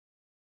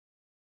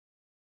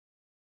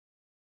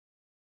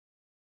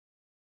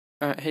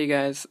Hey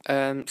guys,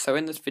 so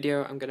in this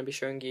video I'm going to be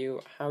showing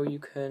you how you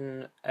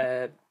can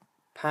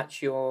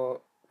patch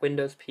your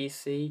Windows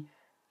PC,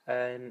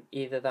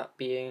 either that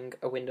being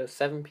a Windows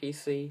 7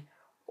 PC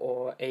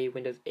or a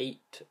Windows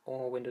 8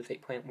 or Windows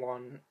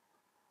 8.1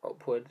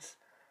 upwards.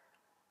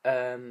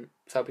 So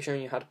I'll be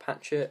showing you how to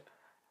patch it.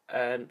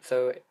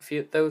 So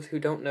those who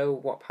don't know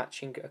what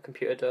patching a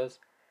computer does,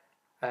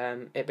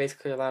 it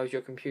basically allows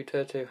your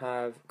computer to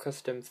have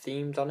custom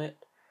themes on it.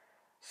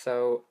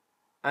 So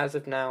as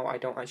of now, I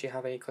don't actually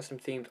have any custom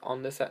themes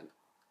on this at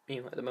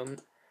the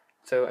moment.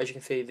 So as you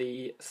can see,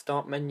 the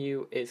start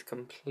menu is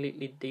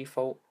completely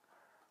default.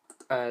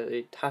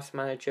 The task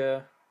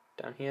manager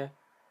down here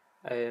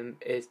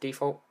is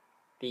default.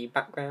 The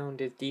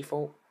background is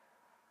default.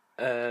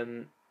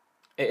 It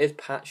is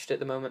patched at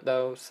the moment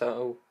though,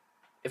 so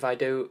if I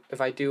do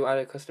add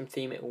a custom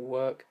theme, it will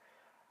work.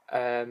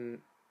 I'll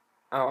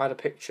add a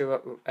picture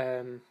up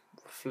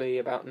roughly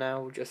about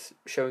now, just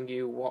showing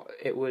you what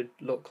it would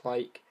look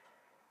like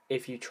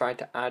if you tried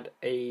to add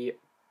a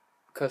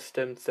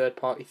custom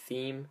third-party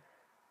theme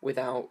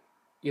without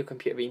your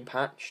computer being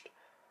patched.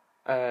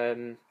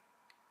 So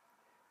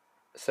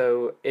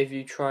if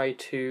you try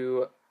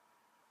to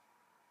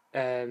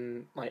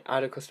add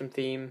a custom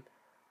theme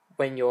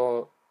when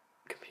your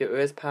computer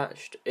is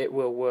patched, it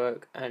will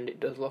work and it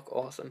does look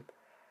awesome.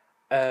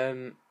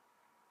 I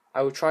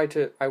would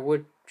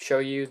show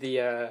you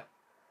the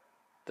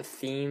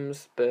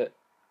themes, but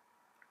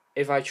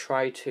if I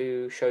try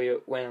to show you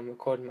it when I'm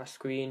recording my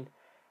screen,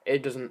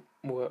 it doesn't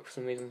work for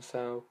some reason.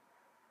 So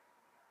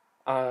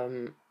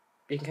you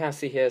can kind of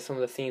see here some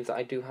of the themes that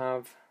I do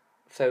have.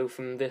 So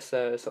from this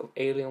sort of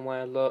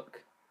Alienware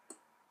look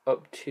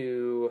up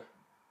to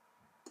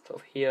sort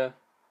of here,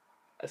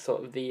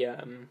 sort of the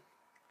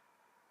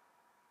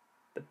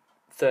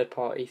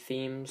third-party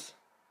themes.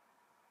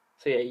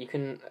 So yeah, you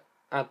can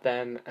add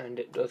them and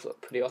it does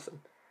look pretty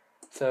awesome.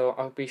 So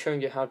I'll be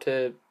showing you how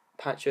to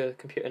patch your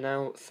computer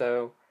now.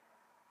 So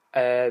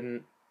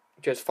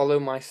just follow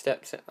my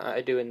steps that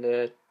I do in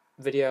the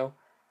video.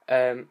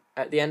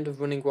 At the end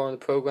of running one of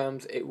the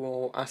programs, it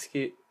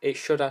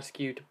should ask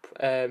you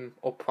to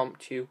or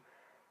prompt you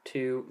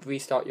to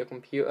restart your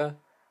computer.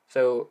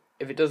 So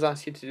if it does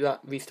ask you to do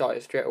that, restart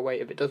it straight away.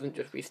 If it doesn't,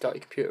 just restart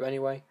your computer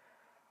anyway.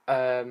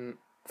 For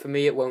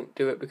me, it won't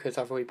do it because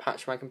I've already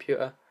patched my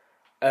computer.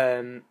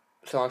 So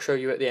I'll show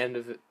you at the end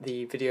of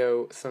the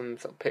video some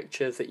sort of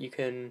pictures that you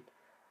can.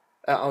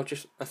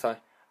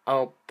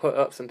 I'll put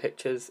up some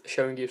pictures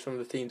showing you some of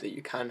the themes that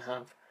you can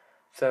have.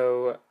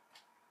 So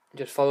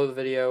just follow the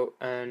video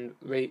and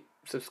rate,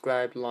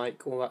 subscribe,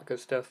 like, all that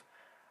good stuff.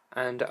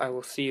 And I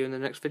will see you in the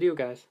next video,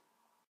 guys.